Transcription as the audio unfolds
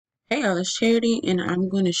Hey y'all, it's Charity, and I'm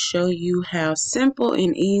going to show you how simple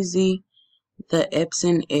and easy the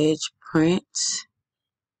Epson Edge Print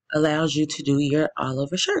allows you to do your all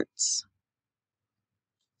over shirts.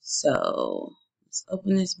 So let's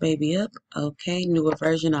open this baby up. Okay, newer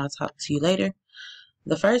version. I'll talk to you later.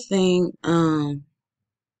 The first thing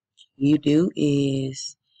you do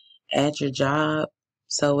is add your job.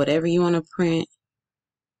 So whatever you want to print,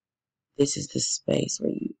 this is the space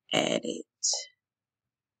where you add it.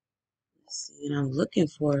 Let's see, and I'm looking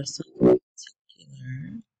for something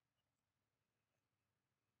particular.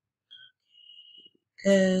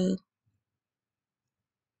 Go.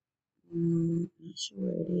 Not sure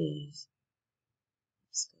where it is.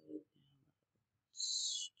 Let's go down.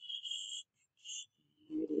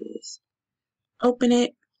 Here it is. Open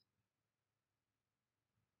it.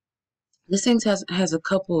 This thing has a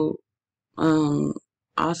couple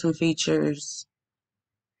awesome features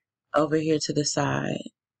over here to the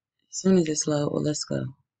side. As soon as it's low, well, let's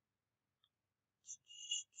go.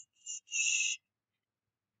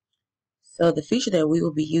 So the feature that we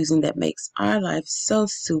will be using that makes our life so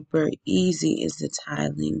super easy is the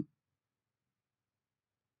tiling.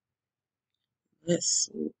 Let's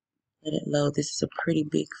let it load. This is a pretty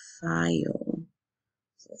big file.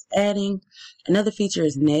 So it's adding. Another feature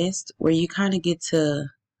is Nest, where you kind of get to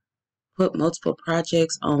put multiple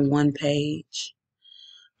projects on one page.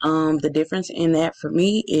 The difference in that for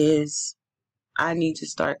me is I need to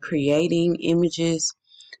start creating images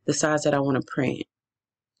the size that I want to print.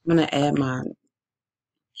 I'm going to add my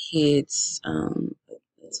kids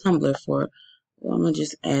Tumblr for, well, I'm going to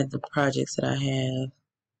just add the projects that I have.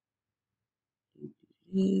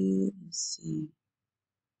 Let's see.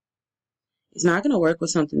 It's not going to work with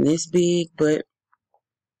something this big, but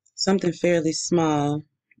something fairly small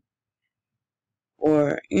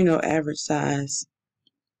or, average size.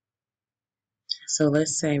 So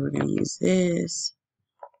let's say we're going to use this.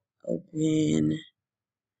 Open.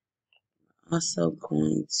 Also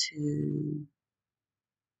going to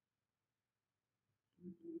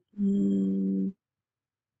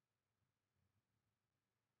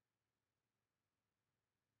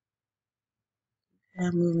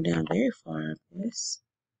I'm moving down very far, I guess.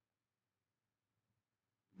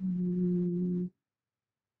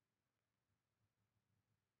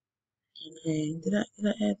 Okay, did I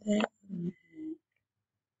add that?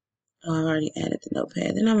 Oh, I already added the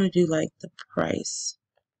notepad. Then I'm going to do like the price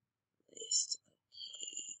list.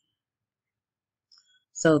 Okay.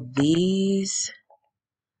 So these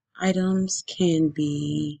items can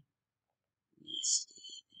be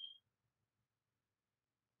listed.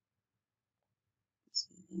 So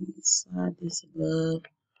let me slide this above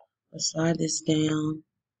or slide this down.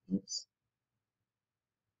 Oops.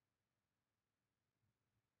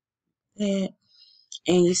 That.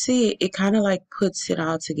 And you see, it kind of like puts it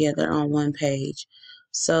all together on one page.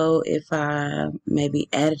 So if I maybe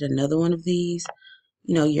added another one of these,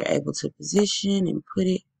 you're able to position and put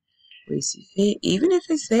it where you see fit, even if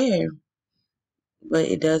it's there. But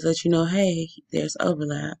it does let you know, hey, there's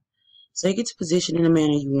overlap. So you get to position in the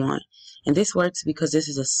manner you want. And this works because this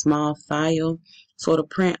is a small file. So it'll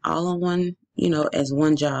print all on one, as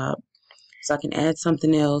one job. So I can add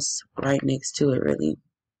something else right next to it, really.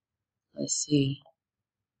 Let's see.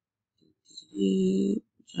 I'm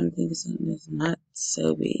trying to think of something that's not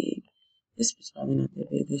so big. This was probably not that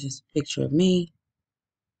big. There's just a picture of me.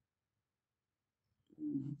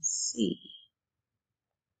 Let's see.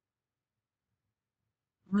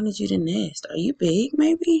 I wanted you to nest. Are you big,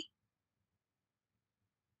 maybe?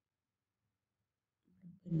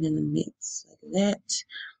 Put it in the mix like that.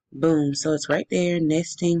 Boom. So it's right there,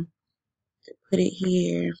 nesting. Put it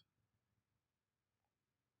here.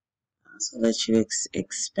 Also let you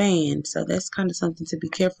expand. So that's kind of something to be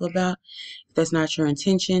careful about. If that's not your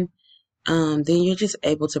intention, then you're just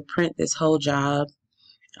able to print this whole job.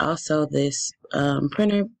 Also, this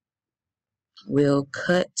printer will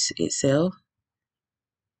cut itself.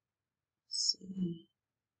 Let's see.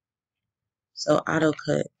 So auto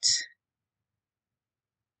cut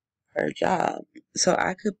per job. So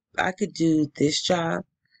I could do this job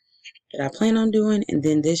that I plan on doing, and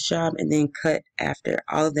then this job, and then cut after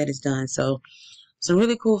all of that is done. So some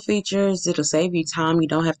really cool features. It'll save you time. You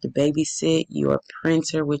don't have to babysit your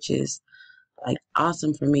printer, which is like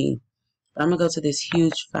awesome for me. But I'm gonna go to this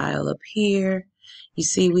huge file up here. You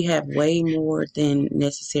see we have way more than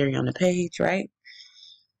necessary on the page, right?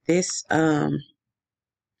 This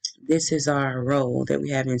is our roll that we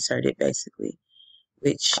have inserted basically,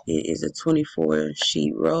 which is a 24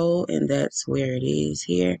 sheet roll, and that's where it is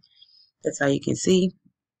here. That's how you can see.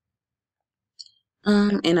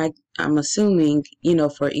 And I'm assuming,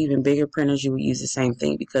 for even bigger printers, you would use the same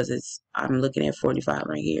thing because I'm looking at 45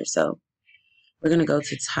 right here. So we're going to go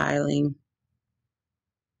to tiling.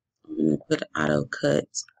 I'm going to put auto cut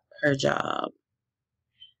per job.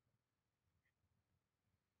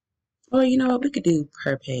 Or you know what, we could do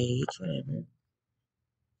per page, whatever.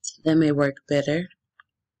 That may work better.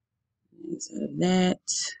 Instead of that,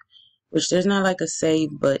 which there's not like a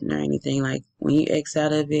save button or anything. Like when you X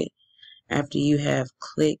out of it, after you have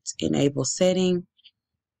clicked enable setting,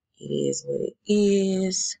 it is what it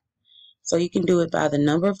is. So you can do it by the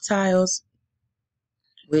number of tiles,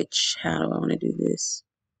 which, how do I want to do this?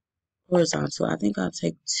 Horizontal. I think I'll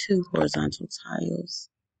take 2 horizontal tiles.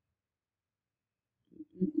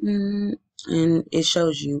 And it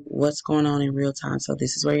shows you what's going on in real time. So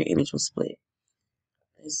this is where your image will split.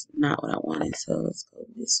 That's not what I wanted. So let's go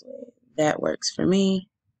this way. That works for me.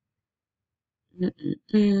 Then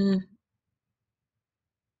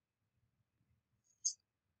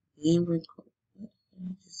we're what did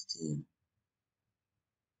I just do?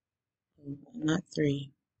 Not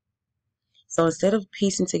 3. So instead of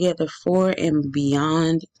piecing together 4 and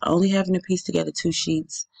beyond, only having to piece together 2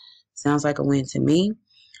 sheets sounds like a win to me.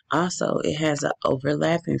 Also, it has an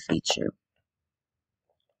overlapping feature.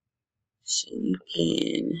 So you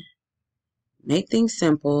can make things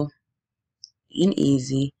simple and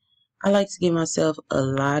easy. I like to give myself a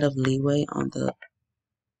lot of leeway on the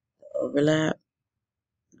overlap.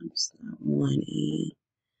 It's not 1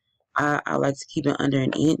 I like to keep it under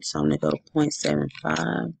an inch, so I'm going to go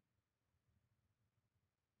 0.75.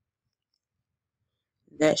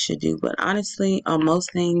 That should do. But honestly, on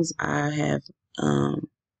most things, I have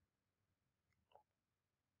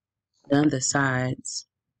done the sides.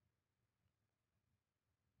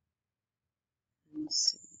 Let me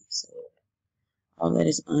see. So all that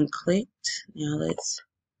is unclicked. Now let's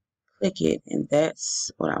click it, and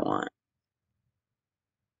that's what I want.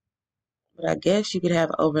 But I guess you could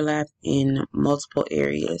have overlap in multiple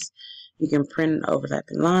areas. You can print an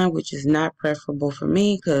overlapping line, which is not preferable for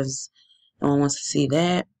me because no one wants to see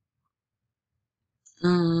that.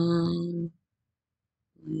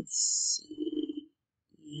 Let's see.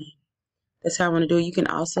 Yeah, that's how I want to do it. You can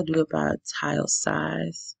also do it by tile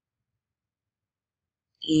size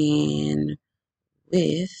and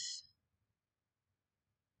width.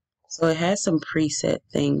 So it has some preset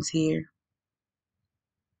things here.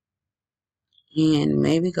 And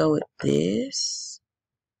maybe go with this.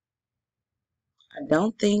 I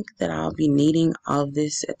don't think that I'll be needing all of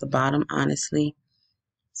this at the bottom, honestly.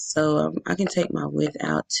 So I can take my width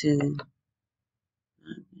out to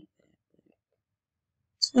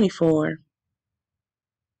 24.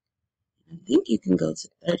 I think you can go to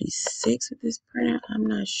 36 with this printer. I'm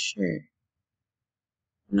not sure.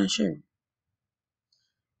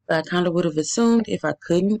 But I kind of would have assumed if I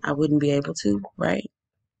couldn't, I wouldn't be able to, right?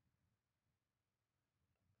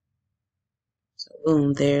 So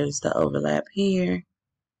boom, there's the overlap here.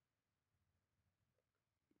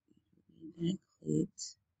 That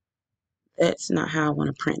clicked. That's not how I want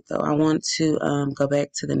to print though. I want to go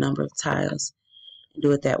back to the number of tiles and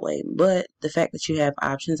do it that way. But the fact that you have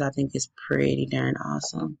options, I think is pretty darn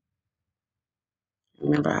awesome.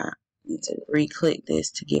 Remember, I need to re-click this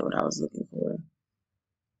to get what I was looking for.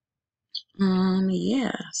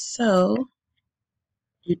 Yeah, so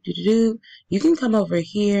you can come over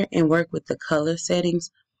here and work with the color settings.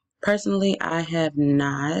 Personally, I have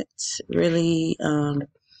not really gotten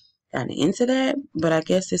into that, but I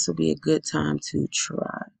guess this will be a good time to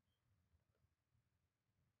try.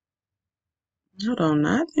 Hold on,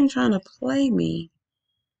 I've been trying to play me.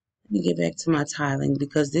 Let me get back to my tiling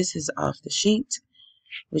because this is off the sheet,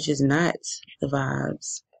 which is not the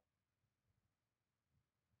vibes.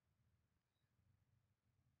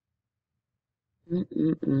 It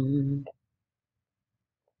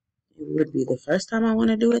would be the first time I want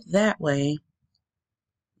to do it that way.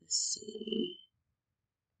 Let's see.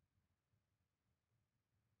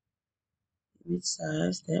 Image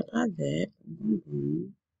size, that by that.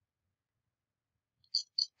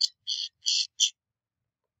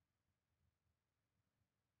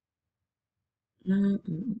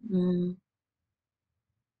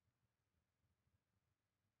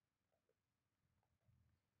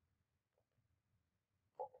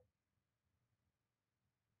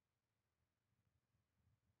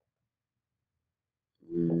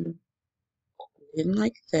 Didn't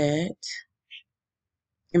like that.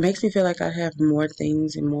 It makes me feel like I have more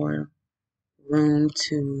things and more room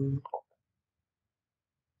to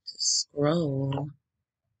scroll.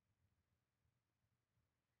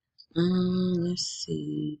 Let's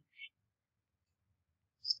see.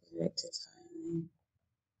 Select a tiling.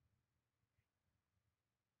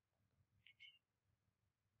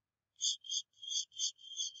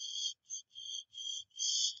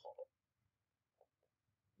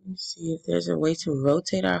 Let's see if there's a way to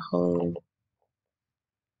rotate our whole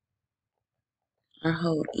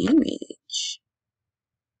image.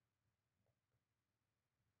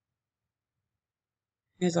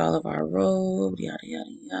 Here's all of our robe, yada yada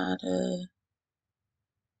yada.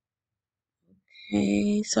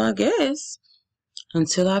 Okay, so I guess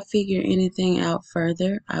until I figure anything out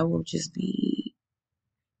further, I will just be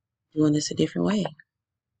doing this a different way.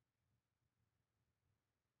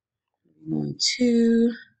 I'm going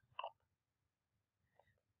to,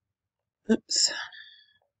 oops,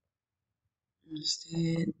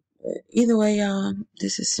 instead. But either way, y'all,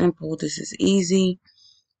 this is simple. This is easy.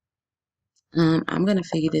 I'm gonna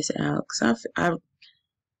figure this out because I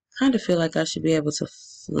kind of feel like I should be able to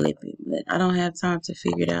flip it, but I don't have time to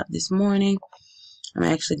figure it out this morning. I'm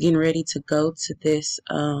actually getting ready to go to this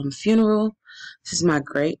funeral. This is my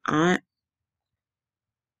great aunt,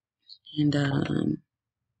 and I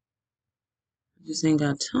just ain't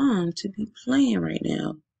got time to be playing right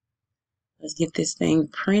now. Let's get this thing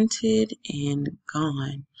printed and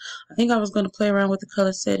gone. I think I was going to play around with the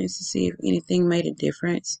color settings to see if anything made a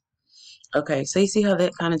difference. Okay, so you see how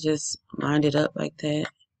that kind of just lined it up like that?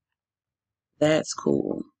 That's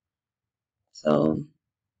cool. So,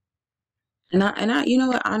 and I, you know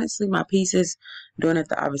what? Honestly, my pieces doing it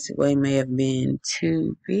the opposite way may have been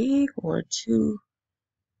too big or too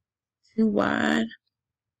wide.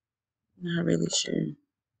 Not really sure.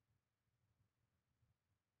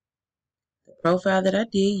 The profile that I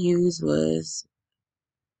did use was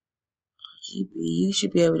RGB. You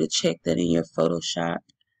should be able to check that in your Photoshop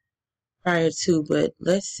prior to, but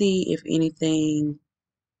let's see if anything,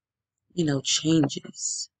 you know,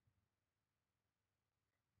 changes.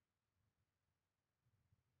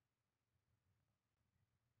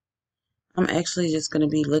 I'm actually just going to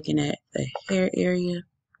be looking at the hair area.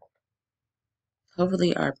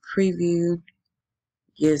 Hopefully our preview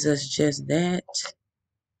gives us just that.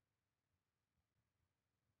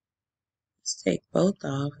 Let's take both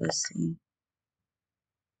off. Let's see.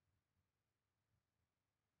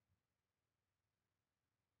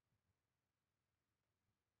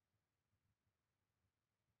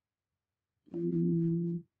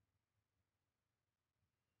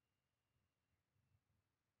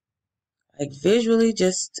 Like visually,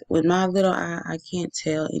 just with my little eye, I can't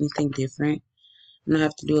tell anything different. I'm gonna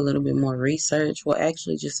have to do a little bit more research. Well,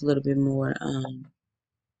 actually, just a little bit more.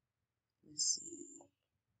 Let's see.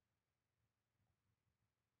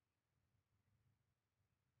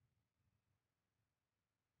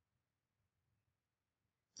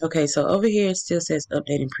 Okay, so over here it still says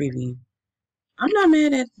update and preview. I'm not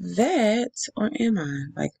mad at that, or am I?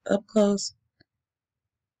 Like up close.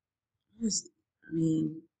 I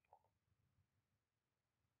mean,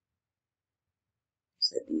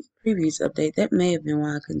 these previews update. That may have been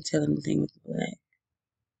why I couldn't tell anything with the black.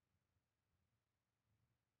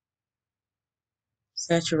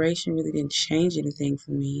 Saturation really didn't change anything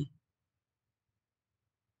for me.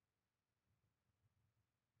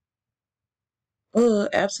 Oh,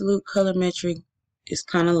 absolute color metric is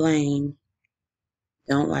kind of lame.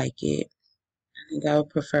 Don't like it. I think I would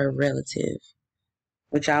prefer relative,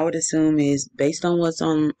 which I would assume is based on what's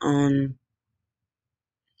on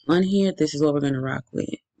here. This is what we're gonna rock with.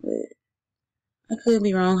 But I could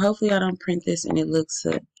be wrong. Hopefully, I don't print this and it looks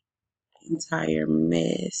an entire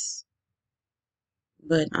mess.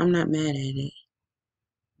 But I'm not mad at it.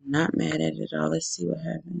 Not mad at it at all. Let's see what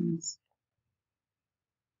happens.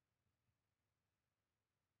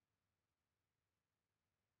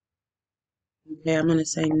 Okay, I'm gonna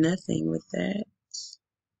say nothing with that.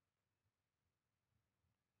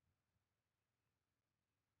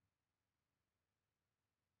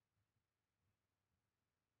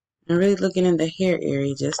 I'm really looking in the hair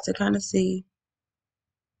area just to kind of see.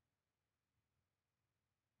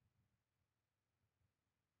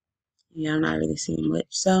 Yeah, I'm not really seeing much.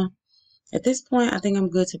 So at this point, I think I'm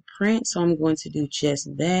good to print. So I'm going to do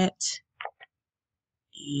just that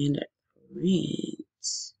and print.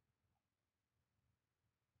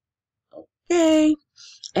 Okay.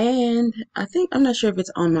 And I think, I'm not sure if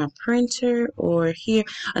it's on my printer or here.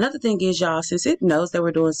 Another thing is, y'all, since it knows that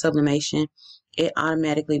we're doing sublimation, it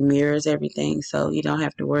automatically mirrors everything. So you don't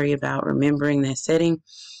have to worry about remembering that setting.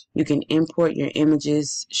 You can import your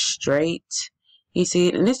images straight. You see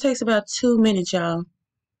it? And this takes about 2 minutes, y'all,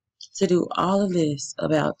 to do all of this.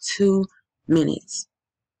 About 2 minutes.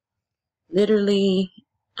 Literally,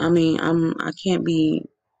 I mean, I can't be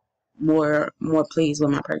more pleased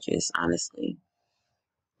with my purchase, honestly.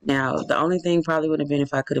 Now, the only thing probably would have been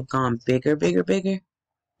if I could have gone bigger.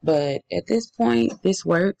 But at this point, this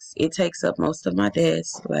works. It takes up most of my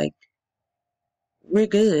desk. Like, we're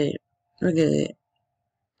good. We're good.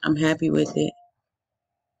 I'm happy with it.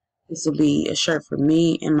 This will be a shirt for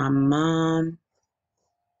me and my mom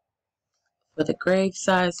for the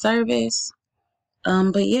graveside service.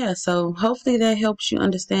 But yeah, so hopefully that helps you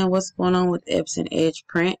understand what's going on with Epson Edge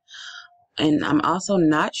Print. And I'm also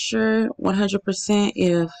not sure 100%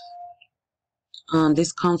 if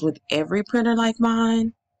this comes with every printer like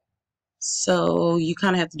mine. So you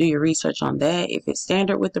kind of have to do your research on that. If it's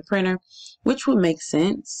standard with the printer, which would make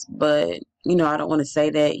sense, but you know, I don't want to say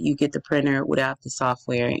that you get the printer without the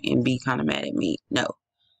software and be kind of mad at me. No.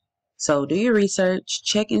 So do your research,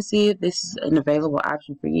 check and see if this is an available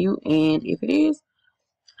option for you. And if it is,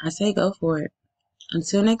 I say go for it.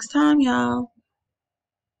 Until next time, y'all.